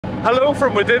Hello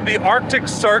from within the Arctic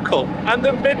Circle and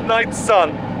the Midnight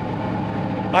Sun.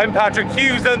 I'm Patrick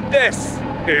Hughes and this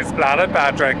is Planet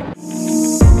Patrick.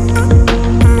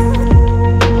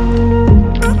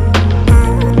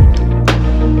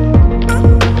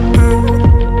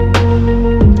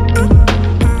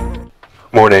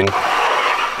 Morning.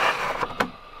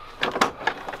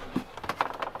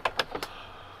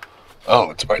 Oh,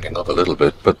 it's brightening up a little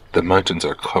bit, but the mountains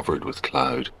are covered with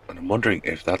cloud. And I'm wondering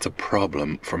if that's a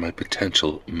problem for my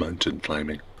potential mountain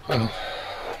climbing. Well,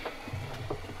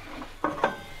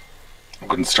 I'm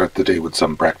going to start the day with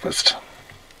some breakfast.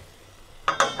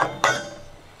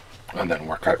 And then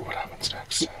work out what happens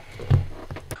next.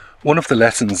 One of the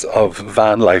lessons of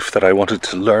van life that I wanted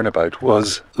to learn about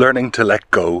was learning to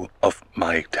let go of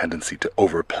my tendency to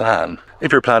overplan.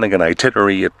 If you're planning an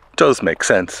itinerary, it does make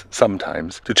sense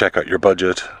sometimes to check out your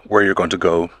budget, where you're going to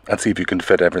go, and see if you can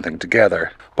fit everything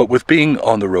together. But with being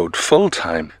on the road full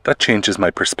time, that changes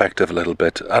my perspective a little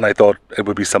bit, and I thought it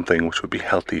would be something which would be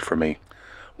healthy for me.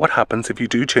 What happens if you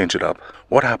do change it up?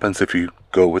 What happens if you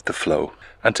go with the flow?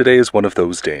 And today is one of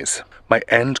those days. My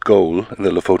end goal in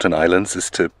the Lofoten Islands is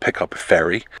to pick up a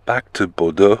ferry back to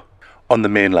Bodø on the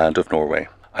mainland of Norway.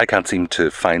 I can't seem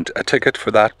to find a ticket for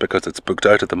that because it's booked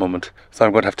out at the moment, so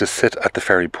I'm going to have to sit at the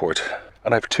ferry port.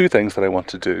 And I have two things that I want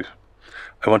to do.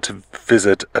 I want to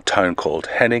visit a town called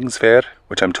Henningsvær,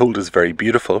 which I'm told is very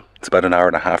beautiful. It's about an hour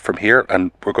and a half from here,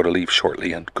 and we're going to leave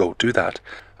shortly and go do that.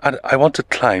 And I want to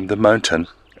climb the mountain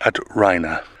at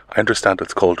Reinebringen. I understand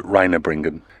it's called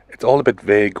Reinebringen. It's all a bit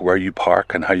vague where you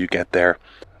park and how you get there,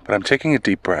 but I'm taking a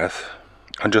deep breath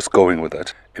and just going with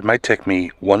it. It might take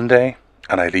me one day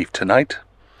and I leave tonight.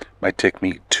 It might take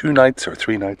me 2 nights or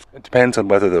 3 nights. It depends on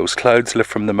whether those clouds lift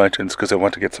from the mountains because I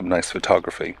want to get some nice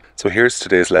photography. So here's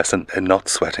today's lesson in not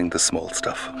sweating the small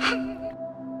stuff.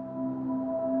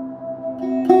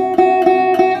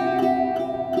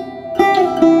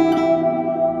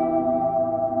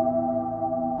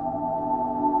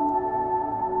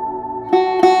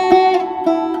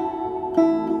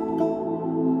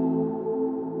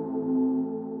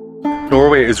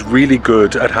 Norway is really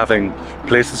good at having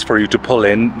places for you to pull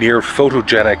in near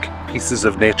photogenic pieces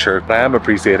of nature. I am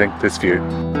appreciating this view.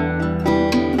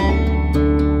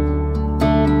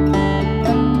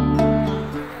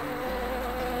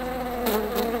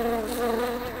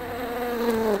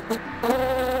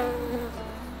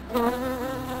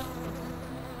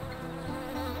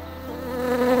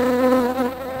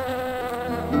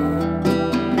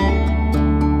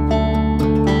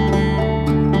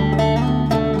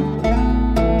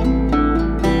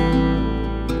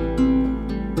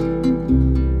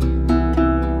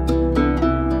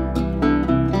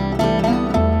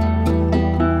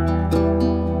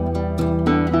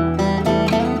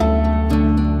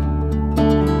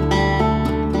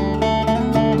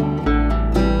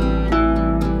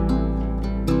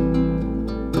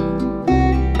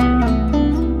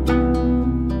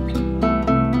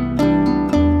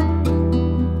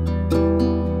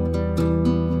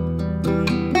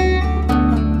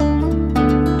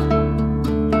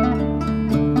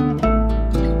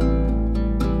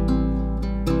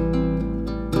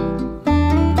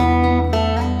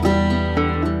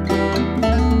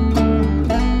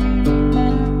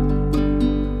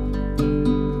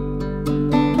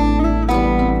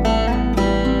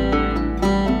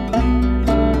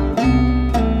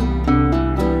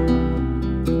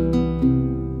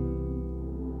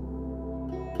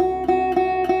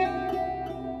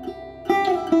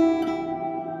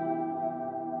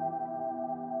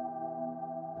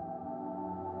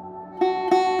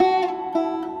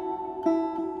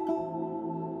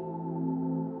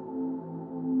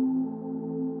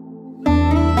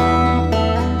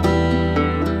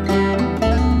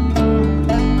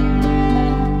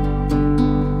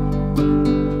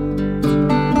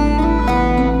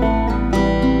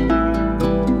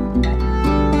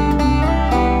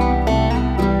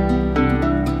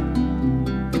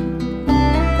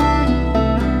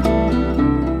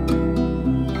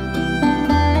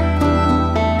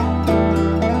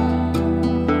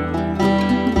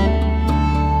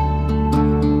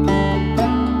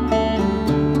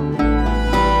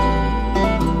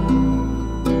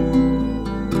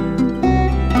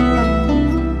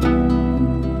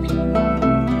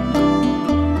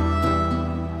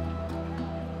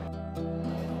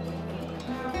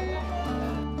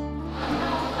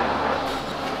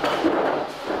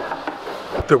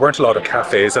 There weren't a lot of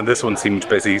cafes and this one seemed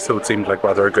busy, so it seemed like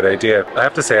rather a good idea. I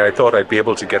have to say, I thought I'd be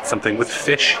able to get something with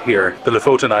fish here. The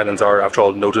Lofoten Islands are, after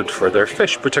all, noted for their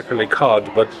fish, particularly cod,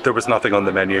 but there was nothing on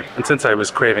the menu. And since I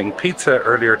was craving pizza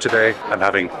earlier today, I'm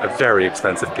having a very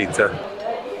expensive pizza.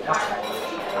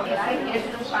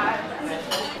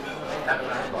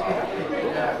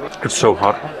 It's so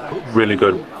hot, really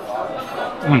good.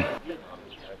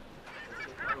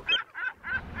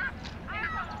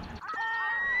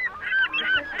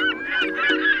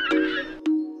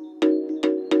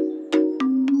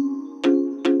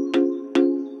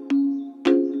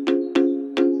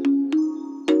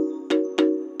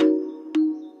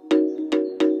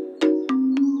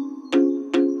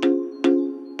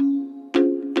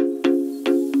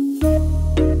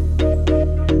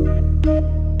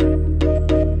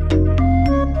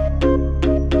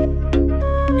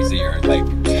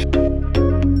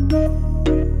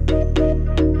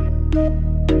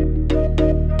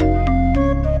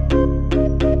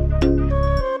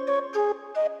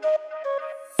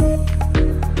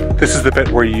 This is the bit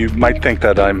where you might think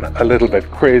that I'm a little bit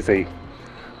crazy.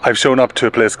 I've shown up to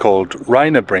a place called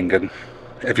Reinebringen.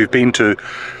 If you've been to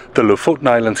the Lofoten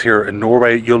Islands here in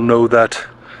Norway, you'll know that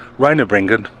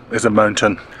Reinebringen is a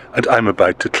mountain and I'm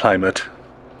about to climb it.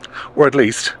 Or at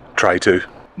least try to.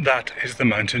 That is the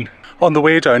mountain. On the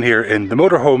way down here in the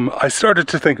motorhome, I started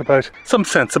to think about some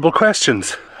sensible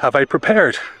questions. Have I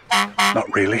prepared?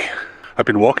 Not really. I've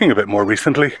been walking a bit more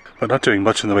recently, but not doing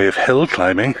much in the way of hill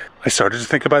climbing. I started to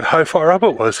think about how far up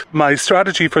it was. My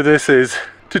strategy for this is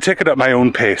to take it at my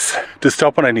own pace, to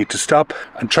stop when I need to stop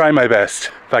and try my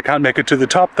best. If I can't make it to the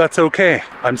top, that's okay.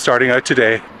 I'm starting out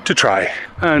today to try,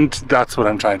 and that's what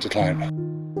I'm trying to climb.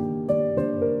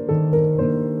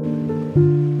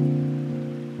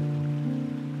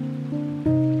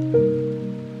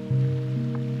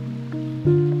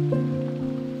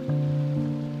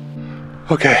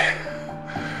 Okay.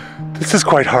 This is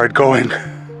quite hard going.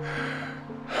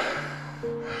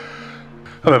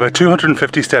 I'm about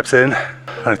 250 steps in,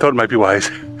 and I thought it might be wise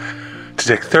to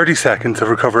take 30 seconds of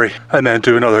recovery and then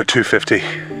do another 250.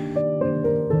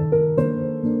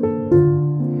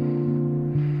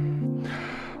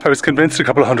 I was convinced a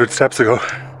couple of hundred steps ago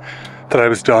that I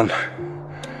was done,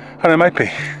 and I might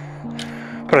be,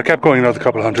 but I kept going another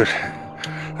couple hundred.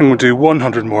 I'm going to do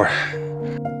 100 more.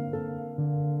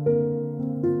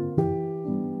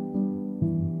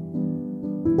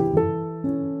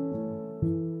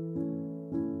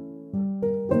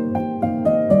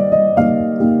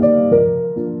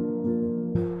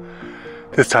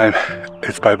 This time,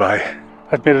 it's bye-bye.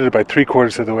 I've made it about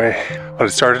 3/4 of the way, but I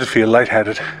started to feel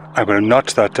lightheaded. I'm going to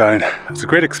notch that down. It's a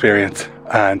great experience,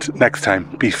 and next time,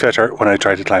 be fitter when I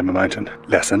try to climb a mountain.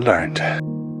 Lesson learned.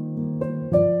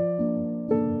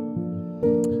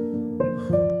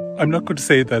 I'm not going to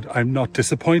say that I'm not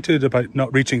disappointed about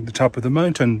not reaching the top of the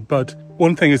mountain, but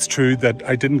one thing is true, that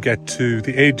I didn't get to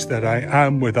the age that I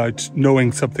am without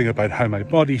knowing something about how my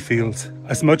body feels.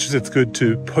 As much as it's good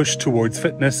to push towards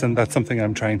fitness, and that's something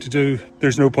I'm trying to do,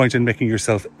 there's no point in making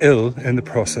yourself ill in the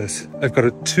process. I've got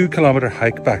a 2-kilometer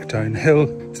hike back downhill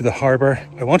to the harbour.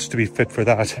 I wanted to be fit for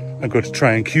that. I'm going to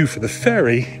try and queue for the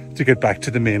ferry to get back to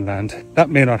the mainland.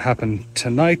 That may not happen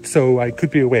tonight, so I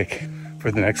could be awake for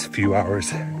the next few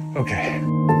hours. Okay.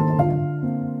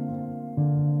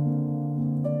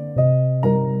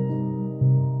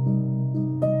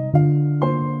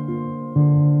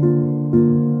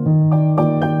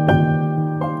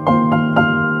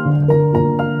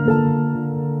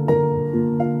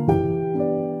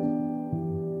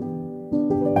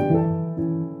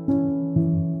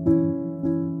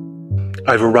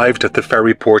 I've arrived at the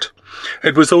ferry port.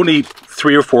 It was only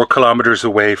 3 or 4 kilometers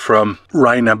away from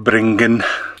Reinebringen.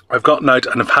 I've gotten out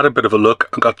and I've had a bit of a look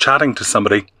and got chatting to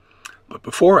somebody. But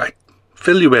before I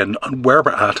fill you in on where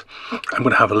we're at, I'm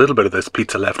going to have a little bit of this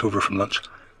pizza left over from lunch.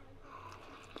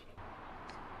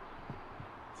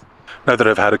 Now that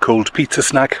I've had a cold pizza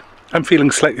snack, I'm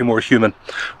feeling slightly more human.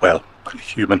 Well,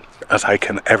 human as I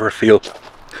can ever feel.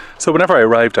 So whenever I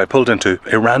arrived, I pulled into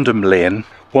a random lane,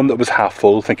 one that was half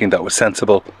full, thinking that was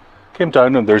sensible. Came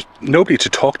down and there's nobody to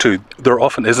talk to. There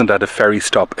often isn't at a ferry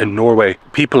stop in Norway.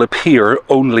 People appear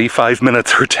only 5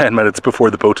 minutes or 10 minutes before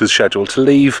the boat is scheduled to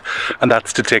leave, and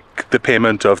that's to take the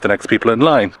payment of the next people in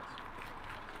line.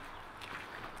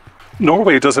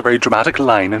 Norway does a very dramatic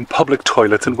line in public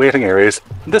toilets and waiting areas,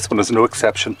 and this one is no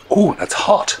exception. Oh, that's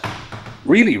hot.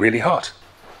 Really, really hot.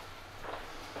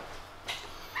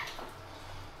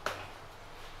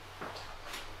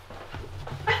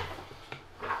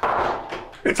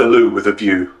 It's a loo with a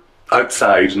view.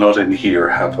 Outside, not in here,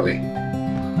 happily.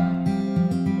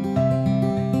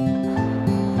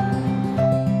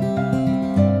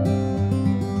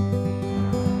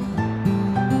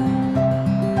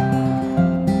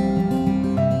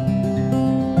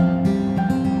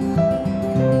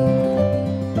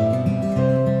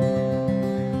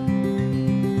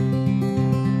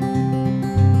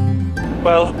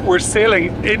 Well, we're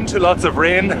sailing into lots of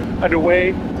rain and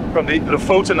away from the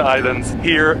Lofoten Islands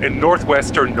here in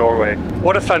northwestern Norway.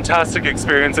 What a fantastic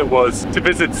experience it was to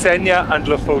visit Senja and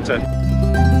Lofoten.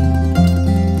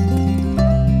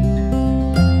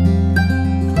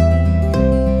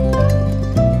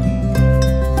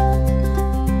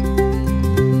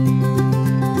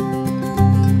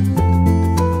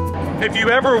 If you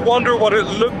ever wonder what it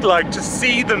looked like to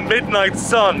see the midnight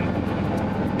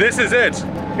sun, this is it.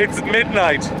 It's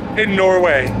midnight in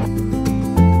Norway.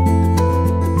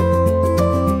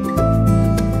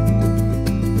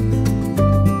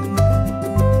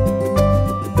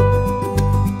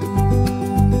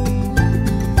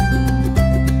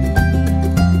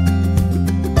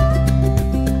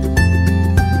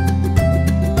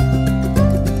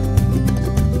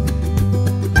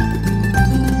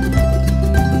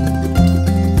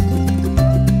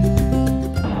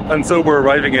 And so we're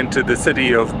arriving into the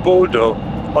city of Bodø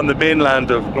on the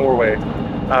mainland of Norway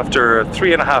after a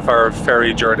 3.5-hour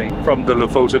ferry journey from the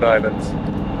Lofoten Islands.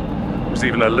 There's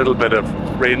even a little bit of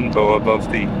rainbow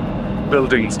above the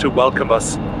buildings to welcome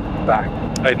us back.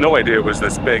 I had no idea it was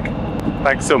this big.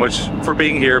 Thanks so much for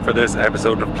being here for this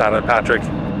episode of Planet Patrick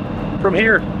from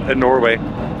here in Norway.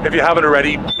 If you haven't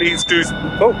already, please do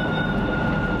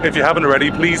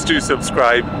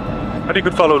subscribe, and you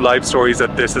can follow live stories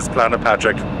at This Is Planet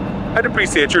Patrick. I'd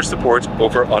appreciate your support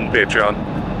over on Patreon.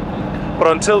 But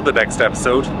until the next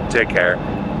episode, take care.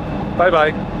 Bye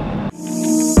bye.